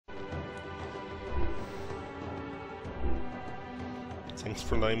Thanks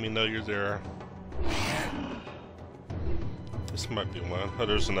for letting me know you're there. This might be one. Oh,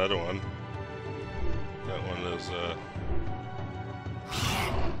 there's another one. That one is, yeah,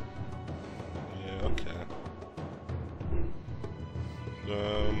 okay.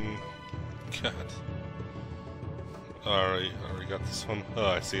 God. Alright, already got this one. Oh,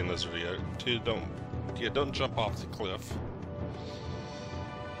 I see another video. Dude, don't jump off the cliff.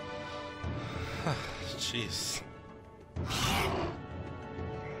 Jeez.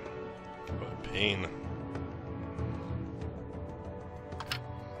 What pain.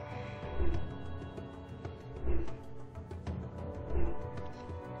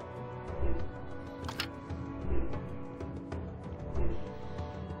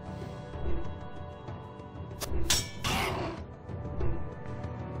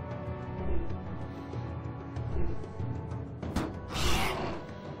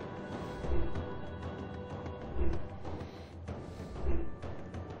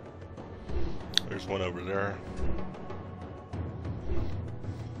 There's one over there.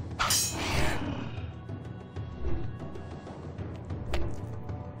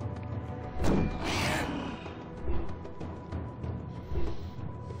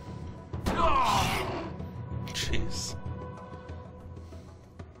 Jeez.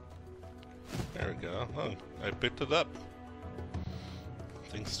 There we go. Oh, I picked it up.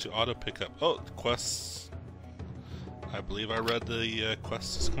 Thanks to auto pickup. Oh, the quests. I believe I read the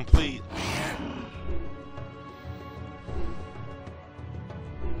quest is complete.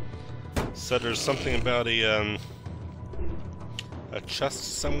 So there's something about a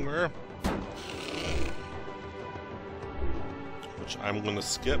chest somewhere, which I'm gonna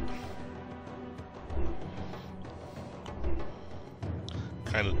skip.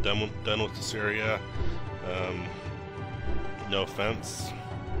 Kind of done with this area. No offense.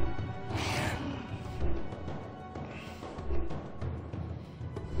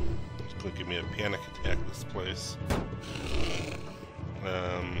 It's gonna give me a panic attack, this place.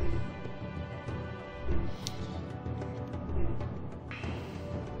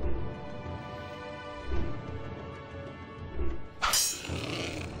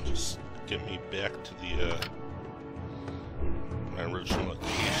 Just get me back to the my original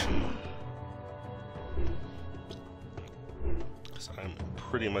location, because I'm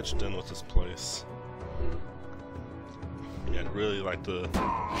pretty much done with this place. Yeah, I'd really like to.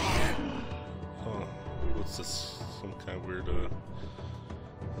 Oh, what's this? Some kind of weird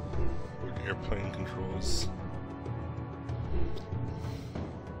airplane controls.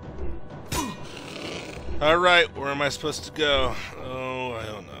 Alright, where am I supposed to go? Oh, I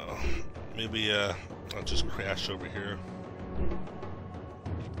don't know. Maybe I'll just crash over here.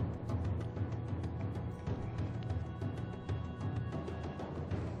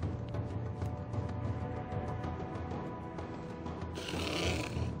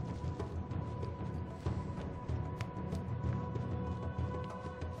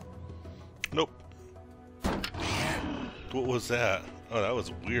 Nope. What was that? Oh, that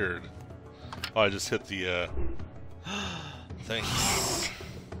was weird. Oh, I just hit the, thanks.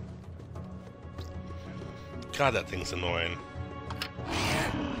 God, that thing's annoying.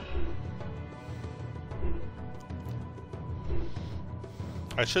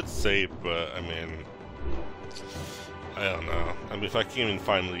 I should save, but, I mean, I don't know. I mean, if I can't even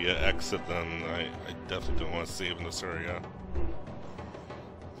find the exit, then I definitely don't want to save in this area.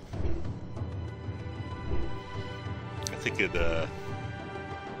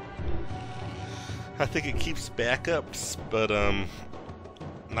 I think it keeps backups, but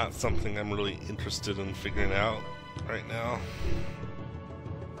not something I'm really interested in figuring out right now.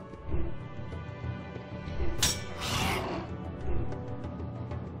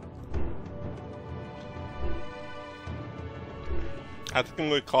 I think I'm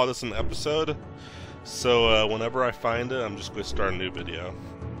going to call this an episode, so whenever I find it, I'm just going to start a new video,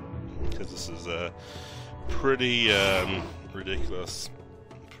 because this is pretty ridiculous.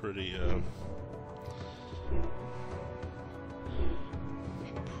 Pretty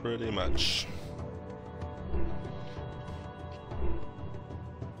much.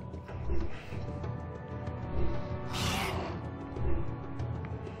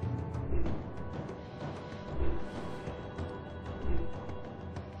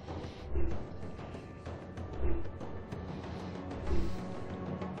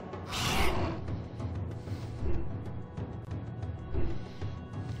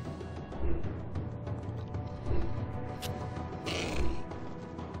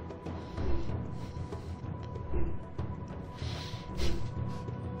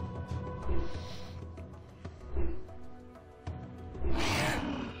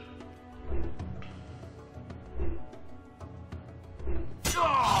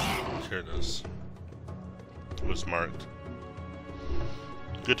 Here it is. It was marked.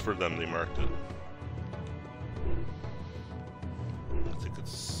 Good for them, they marked it. I think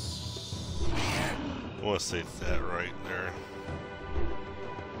it's... I want to say that right there.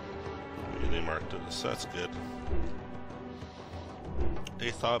 Yeah, they marked it, so that's good.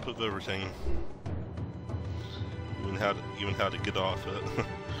 They thought of everything. Even how to get off it.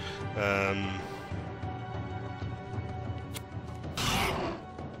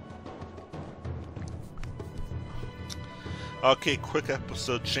 Okay, quick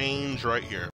episode change right here.